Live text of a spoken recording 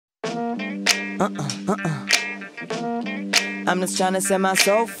I'm just tryna set my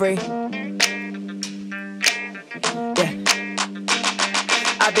soul free. Yeah.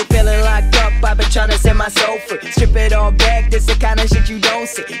 I be feeling locked up, I been tryna set my soul free. Strip it all back, this the kind of shit you don't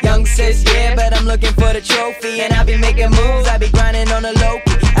see. Young sis, yeah, but I'm looking for the trophy. And I be making moves, I be grinding on the low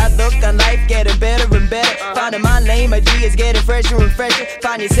key. I look on life getting better and better. Finding my lane, my G is getting fresher and fresher.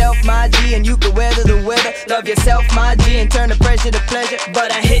 Find yourself, my G, and you can weather the weather. Love yourself, my G, and turn the pressure to pleasure.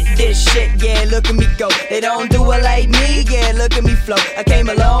 But I hit this shit, yeah, look at me go. They don't do it like me, yeah, look at me flow. I came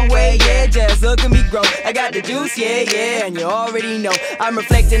a long way, yeah, just look at me grow. I got the juice, yeah, yeah, and you already know. I'm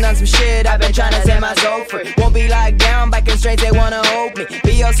reflecting on some shit, I've been trying to set my soul free. Won't be locked down by constraints, they wanna hold me.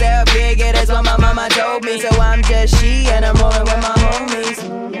 Be yourself, yeah, yeah, that's what my mama told me. So I'm just she, and I'm rolling with my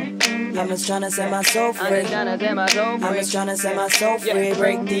homies. I'm just tryna set my soul free. I'm just tryna set my soul free.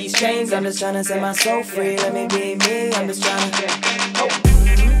 Break these chains. I'm just tryna set my soul free. Let me be me. I'm just tryna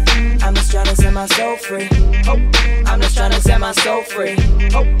set my soul free. I'm just tryna set my soul free.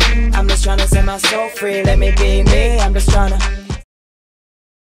 I'm just tryna set my soul free. Let me be me. I'm just tryna.